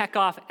have to check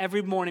off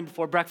every morning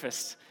before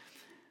breakfast.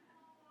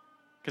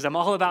 Because I'm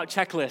all about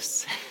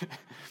checklists.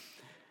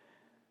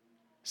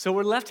 So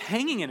we're left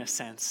hanging in a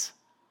sense.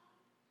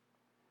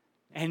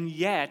 And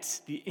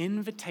yet, the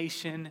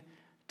invitation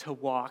to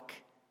walk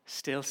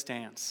still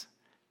stands,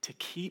 to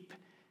keep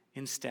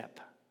in step.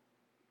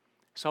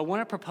 So I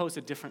want to propose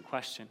a different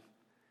question.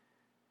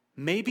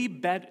 Maybe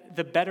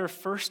the better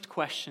first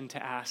question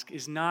to ask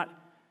is not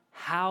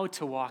how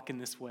to walk in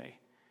this way,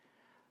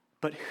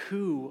 but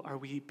who are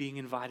we being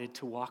invited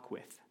to walk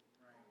with?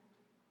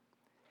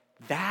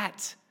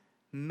 That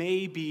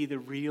may be the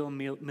real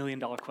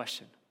million-dollar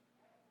question.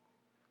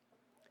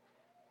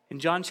 In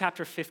John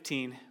chapter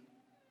 15,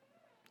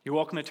 you're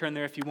welcome to turn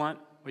there if you want,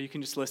 or you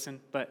can just listen,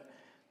 but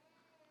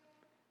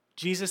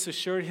Jesus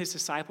assured his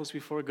disciples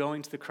before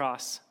going to the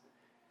cross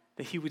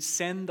that he would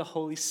send the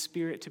Holy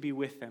Spirit to be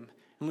with them.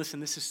 And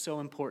listen, this is so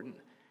important.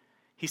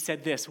 He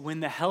said this, when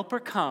the Helper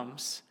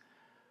comes,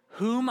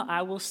 whom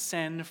I will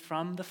send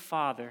from the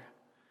Father,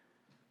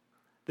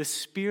 the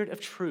Spirit of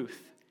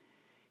truth,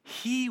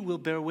 he will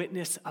bear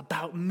witness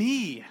about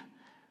me.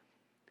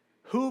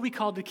 Who are we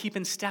called to keep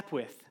in step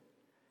with?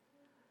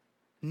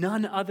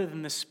 None other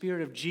than the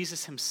Spirit of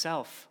Jesus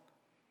himself.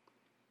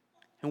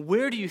 And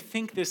where do you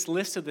think this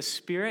list of the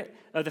Spirit,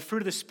 of the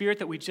fruit of the Spirit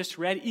that we just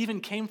read,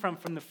 even came from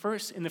in the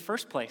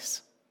first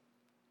place?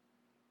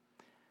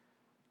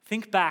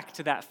 Think back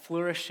to that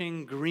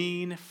flourishing,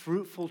 green,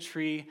 fruitful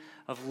tree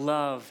of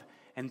love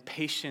and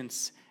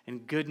patience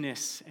and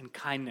goodness and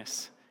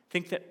kindness.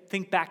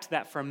 Think back to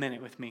that for a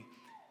minute with me.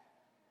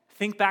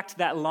 Think back to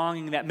that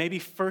longing that maybe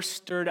first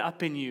stirred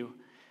up in you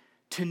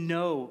to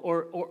know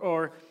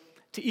or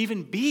to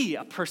even be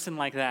a person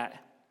like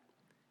that.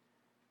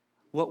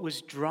 What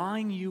was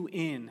drawing you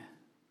in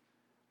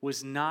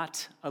was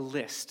not a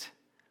list,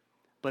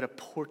 but a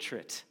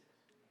portrait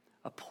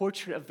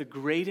of the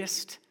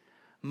greatest,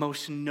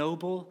 most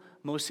noble,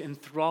 most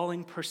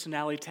enthralling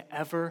personality to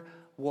ever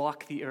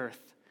walk the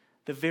earth,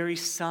 the very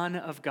Son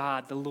of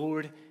God, the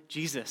Lord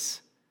Jesus.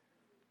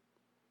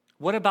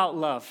 What about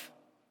love?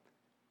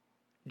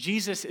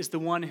 Jesus is the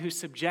one who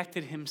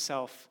subjected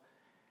himself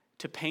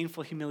to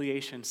painful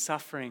humiliation,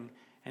 suffering,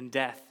 and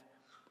death,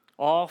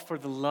 all for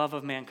the love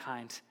of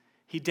mankind.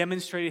 He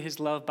demonstrated his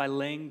love by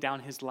laying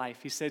down his life.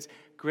 He says,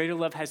 greater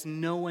love has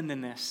no one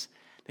than this,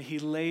 that he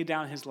laid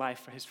down his life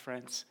for his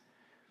friends.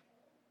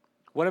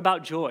 What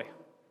about joy?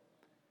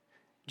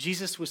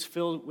 Jesus was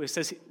filled, it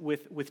says,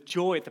 with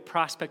joy at the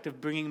prospect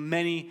of bringing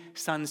many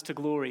sons to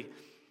glory.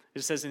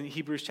 It says in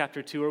Hebrews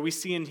chapter 2, or we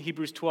see in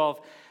Hebrews 12,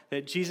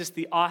 that Jesus,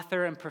 the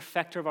author and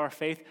perfecter of our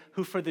faith,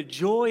 who for the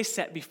joy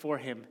set before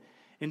him,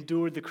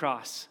 endured the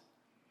cross.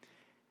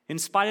 In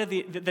spite of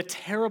the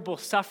terrible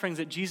sufferings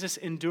that Jesus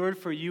endured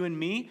for you and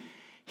me,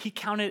 he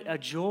counted a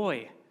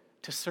joy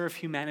to serve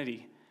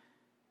humanity.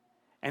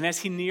 And as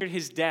he neared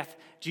his death,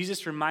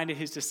 Jesus reminded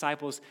his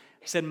disciples,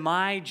 he said,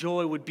 my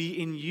joy would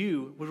be in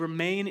you, would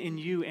remain in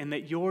you, and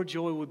that your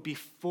joy would be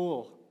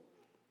full.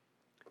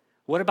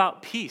 What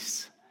about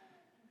peace?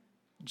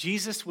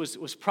 Jesus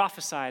was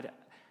prophesied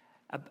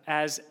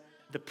as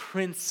the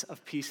Prince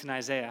of Peace in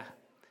Isaiah.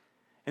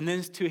 And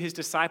then to his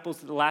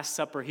disciples at the Last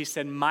Supper, he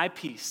said, my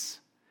peace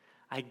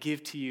I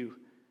give to you,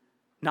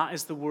 not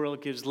as the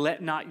world gives.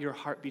 Let not your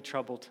heart be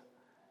troubled.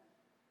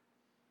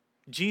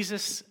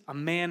 Jesus, a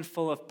man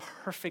full of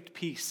perfect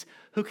peace,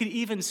 who could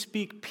even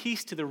speak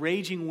peace to the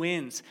raging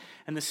winds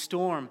and the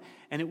storm,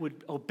 and it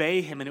would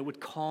obey him and it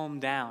would calm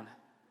down.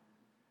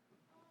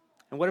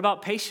 And what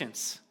about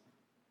patience?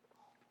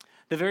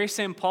 The very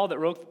same Paul that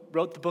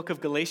wrote the book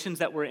of Galatians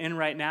that we're in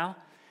right now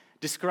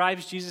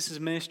describes Jesus'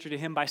 ministry to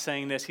him by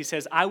saying this. He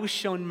says, I was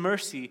shown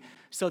mercy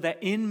so that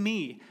in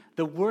me,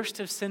 the worst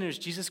of sinners,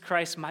 Jesus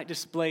Christ might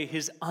display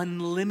his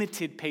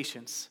unlimited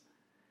patience.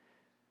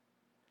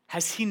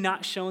 Has he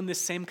not shown this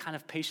same kind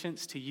of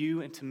patience to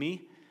you and to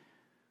me?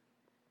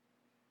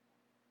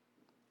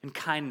 And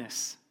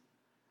kindness.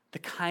 The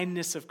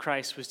kindness of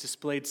Christ was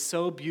displayed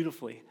so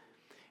beautifully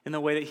in the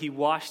way that he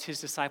washed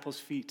his disciples'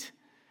 feet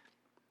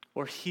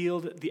or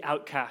healed the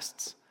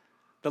outcasts,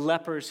 the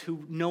lepers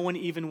who no one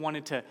even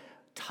wanted to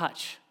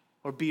touch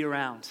or be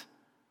around.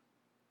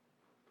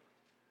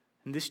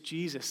 And this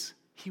Jesus,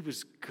 he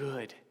was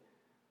good.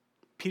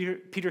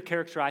 Peter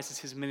characterizes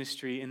his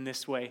ministry in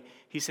this way.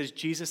 He says,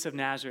 Jesus of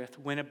Nazareth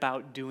went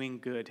about doing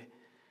good.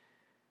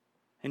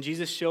 And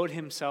Jesus showed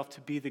himself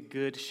to be the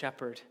good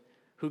shepherd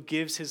who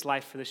gives his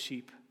life for the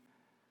sheep.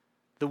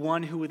 The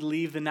one who would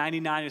leave the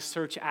 99 to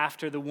search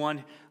after the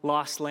one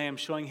lost lamb,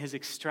 showing his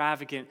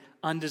extravagant,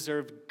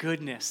 undeserved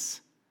goodness.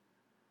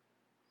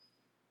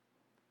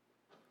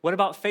 What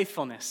about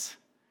faithfulness?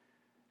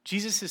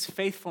 Jesus'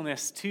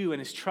 faithfulness too and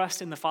his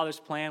trust in the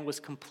Father's plan was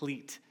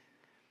complete.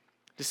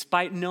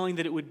 Despite knowing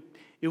that it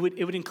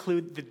would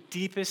include the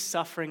deepest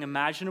suffering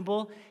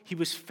imaginable, he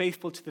was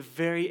faithful to the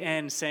very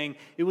end, saying,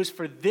 it was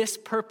for this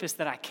purpose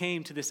that I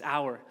came to this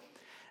hour.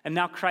 And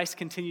now Christ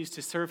continues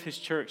to serve his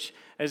church,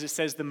 as it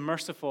says, the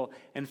merciful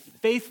and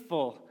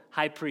faithful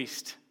high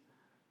priest.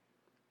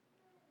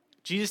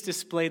 Jesus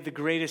displayed the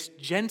greatest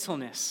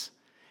gentleness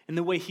in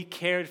the way he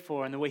cared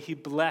for and the way he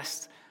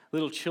blessed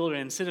little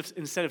children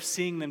instead of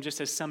seeing them just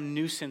as some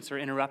nuisance or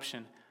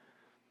interruption.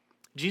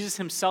 Jesus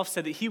himself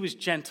said that he was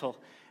gentle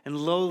and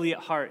lowly at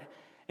heart.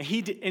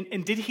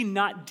 And did he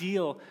not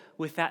deal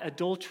with that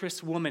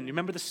adulterous woman? You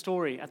remember the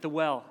story at the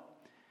well?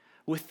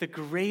 With the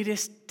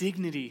greatest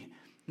dignity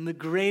and the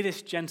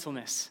greatest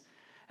gentleness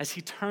as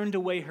he turned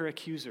away her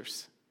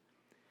accusers.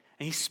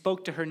 And he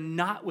spoke to her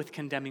not with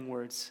condemning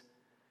words,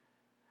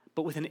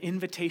 but with an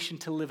invitation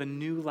to live a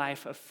new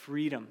life of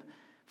freedom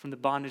from the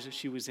bondage that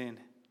she was in.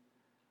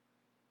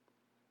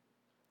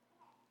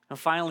 And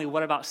finally,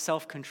 what about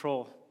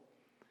self-control?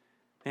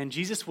 And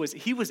Jesus was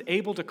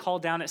able to call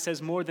down, it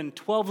says, more than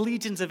 12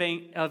 legions of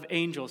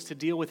angels to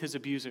deal with his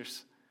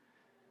abusers.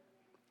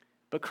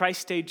 But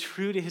Christ stayed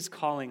true to his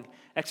calling,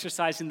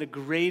 exercising the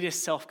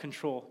greatest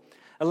self-control,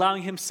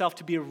 allowing himself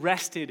to be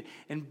arrested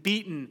and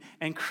beaten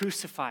and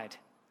crucified.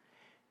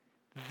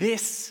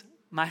 This,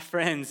 my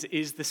friends,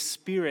 is the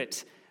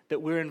spirit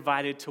that we're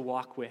invited to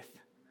walk with.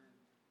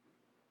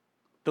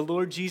 The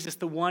Lord Jesus,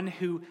 the one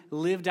who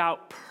lived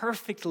out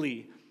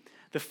perfectly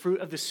the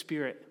fruit of the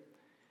Spirit.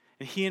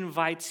 And he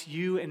invites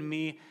you and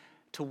me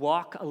to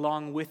walk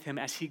along with him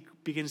as he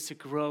begins to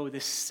grow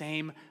this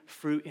same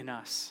fruit in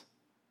us.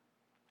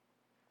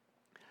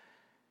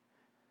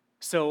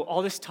 So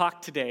all this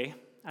talk today,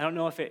 I don't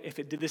know if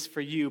it did this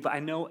for you, but I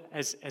know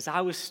as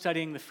I was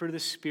studying the fruit of the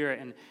Spirit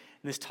and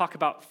this talk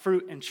about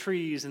fruit and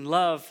trees and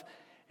love,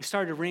 it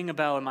started to ring a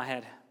bell in my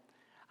head.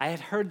 I had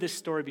heard this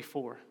story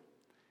before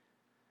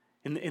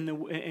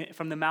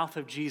from the mouth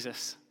of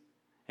Jesus.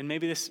 And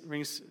maybe this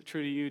rings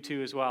true to you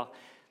too as well.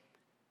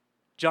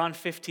 John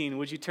 15,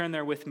 would you turn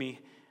there with me?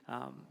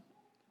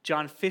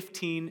 John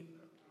 15,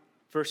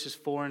 verses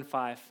 4 and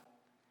 5.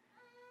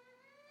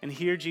 And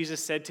here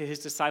Jesus said to his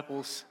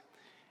disciples,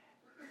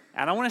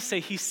 and I want to say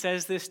he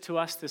says this to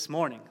us this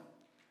morning.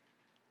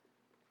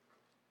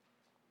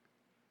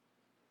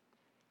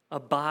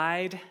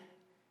 Abide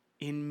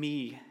in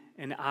me,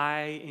 and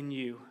I in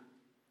you.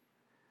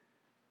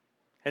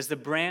 As the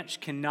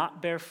branch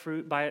cannot bear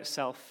fruit by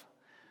itself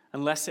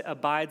unless it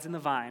abides in the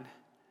vine,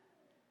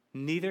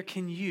 neither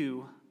can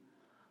you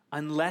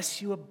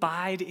unless you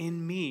abide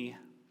in me.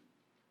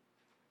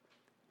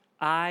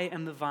 I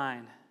am the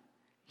vine,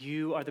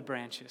 you are the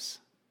branches.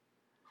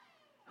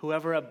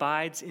 Whoever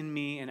abides in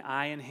me and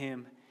I in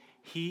him,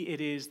 he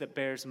it is that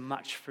bears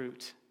much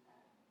fruit.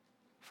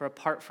 For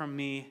apart from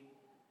me,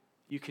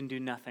 you can do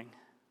nothing.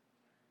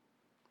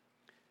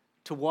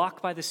 To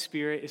walk by the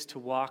Spirit is to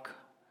walk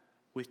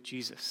with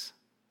Jesus.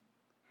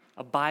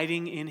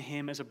 Abiding in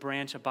him as a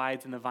branch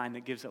abides in the vine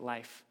that gives it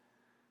life.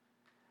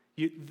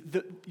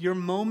 Your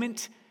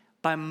moment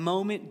by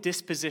moment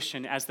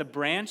disposition as the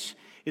branch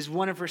is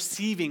one of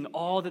receiving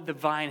all that the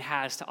vine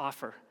has to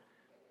offer.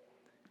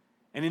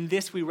 And in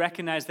this we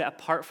recognize that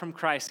apart from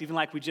Christ, even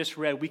like we just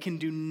read, we can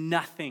do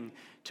nothing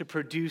to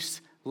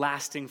produce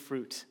lasting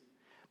fruit.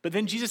 But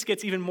then Jesus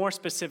gets even more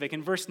specific.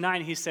 In verse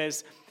 9 he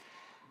says,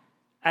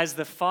 as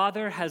the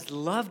Father has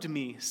loved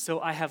me, so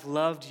I have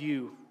loved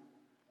you.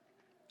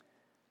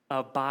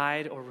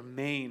 Abide or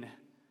remain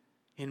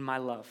in my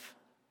love.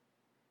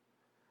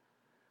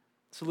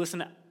 So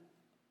listen,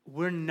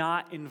 we're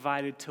not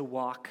invited to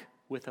walk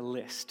with a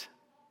list.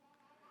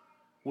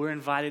 We're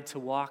invited to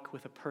walk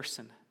with a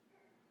person,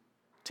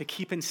 to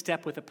keep in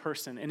step with a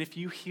person. And if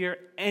you hear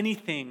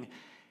anything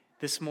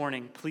this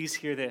morning, please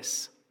hear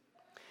this.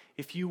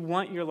 If you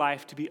want your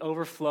life to be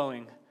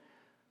overflowing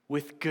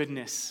with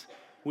goodness,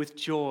 with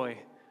joy,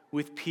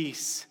 with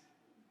peace,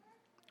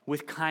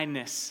 with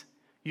kindness,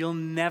 you'll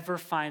never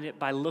find it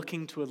by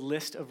looking to a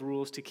list of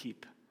rules to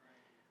keep,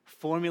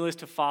 formulas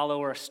to follow,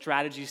 or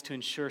strategies to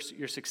ensure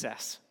your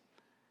success.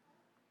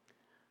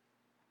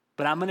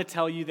 But I'm going to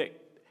tell you that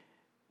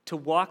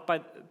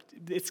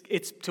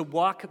it's to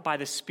walk by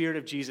the Spirit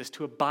of Jesus,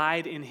 to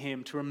abide in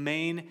him, to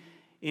remain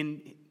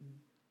in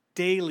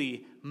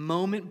daily,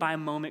 moment by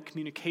moment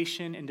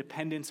communication and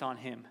dependence on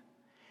him.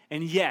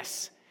 And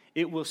yes,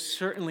 it will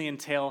certainly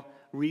entail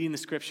reading the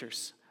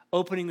scriptures,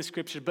 opening the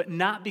scriptures, but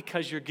not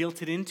because you're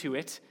guilted into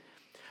it,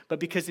 but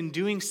because in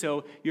doing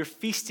so, you're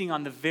feasting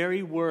on the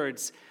very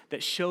words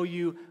that show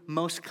you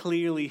most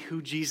clearly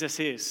who Jesus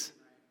is.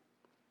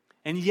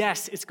 And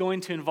yes, it's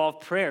going to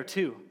involve prayer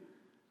too.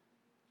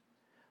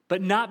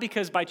 But not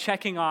because by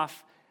checking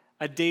off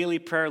a daily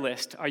prayer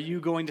list are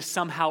you going to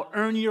somehow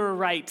earn your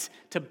right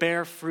to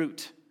bear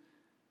fruit.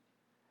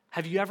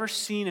 Have you ever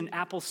seen an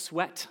apple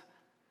sweat?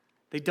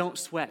 They don't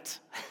sweat.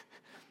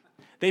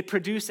 They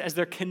produce as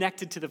they're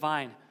connected to the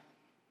vine.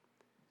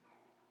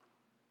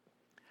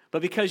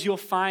 But because you'll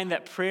find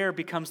that prayer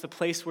becomes the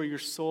place where your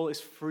soul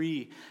is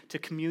free to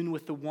commune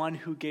with the one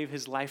who gave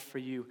his life for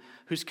you,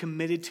 who's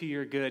committed to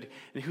your good,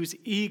 and who's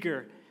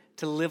eager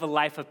to live a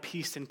life of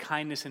peace and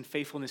kindness and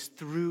faithfulness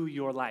through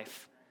your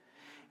life.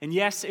 And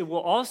yes, it will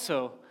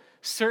also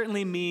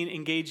certainly mean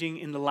engaging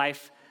in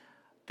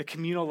the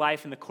communal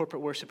life and the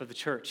corporate worship of the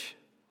church.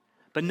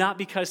 But not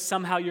because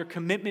somehow your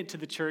commitment to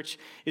the church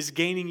is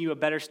gaining you a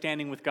better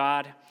standing with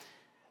God,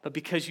 but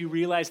because you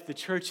realize the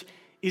church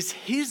is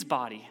his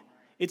body.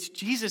 It's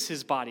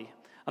Jesus' body,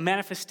 a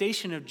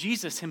manifestation of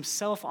Jesus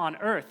himself on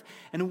earth.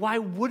 And why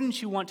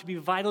wouldn't you want to be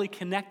vitally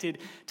connected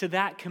to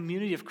that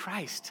community of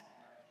Christ?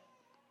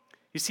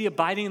 You see,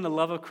 abiding in the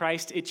love of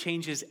Christ, it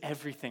changes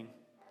everything.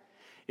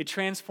 It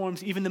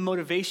transforms even the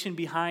motivation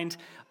behind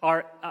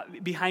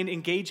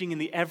engaging in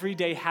the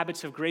everyday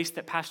habits of grace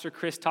that Pastor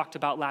Chris talked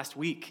about last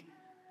week.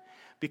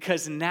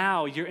 Because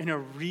now you're in a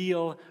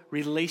real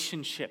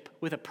relationship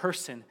with a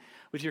person,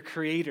 with your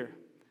Creator.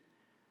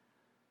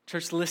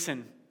 Church,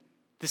 listen,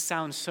 this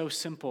sounds so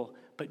simple,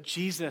 but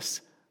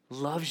Jesus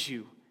loves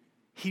you.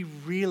 He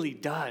really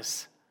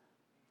does.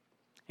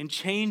 And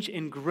change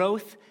and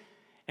growth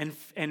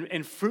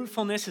and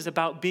fruitfulness is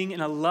about being in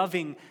a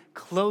loving,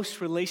 close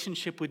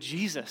relationship with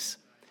Jesus.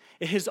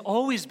 It has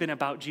always been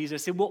about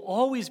Jesus. It will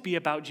always be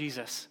about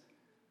Jesus.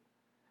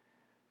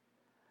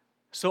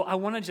 So I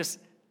want to just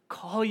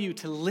call you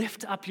to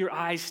lift up your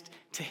eyes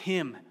to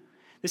him.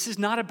 This is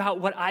not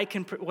about what I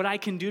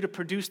can do to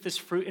produce this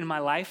fruit in my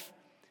life.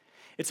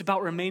 It's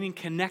about remaining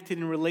connected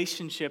in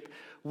relationship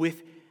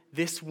with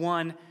this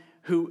one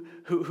who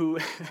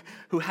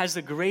has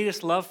the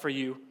greatest love for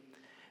you.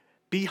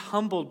 Be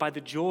humbled by the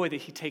joy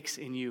that he takes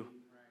in you.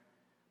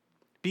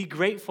 Be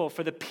grateful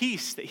for the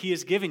peace that he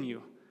has given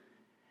you.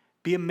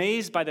 Be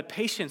amazed by the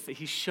patience that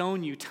he's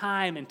shown you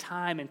time and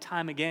time and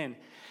time again.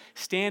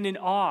 Stand in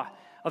awe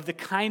of the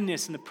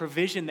kindness and the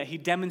provision that he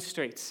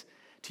demonstrates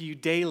to you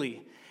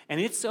daily. And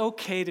it's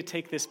okay to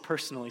take this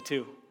personally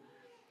too,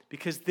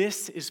 because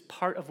this is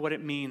part of what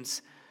it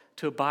means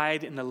to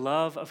abide in the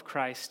love of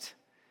Christ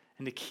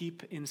and to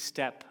keep in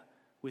step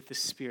with the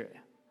Spirit.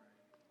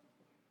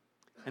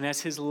 And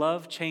as his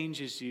love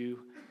changes you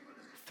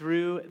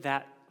through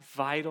that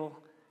vital,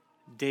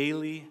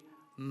 daily,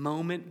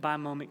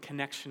 moment-by-moment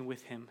connection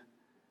with him,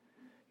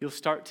 you'll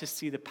start to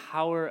see the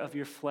power of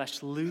your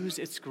flesh lose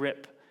its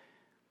grip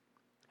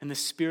and the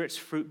Spirit's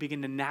fruit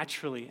begin to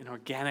naturally and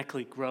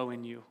organically grow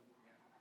in you.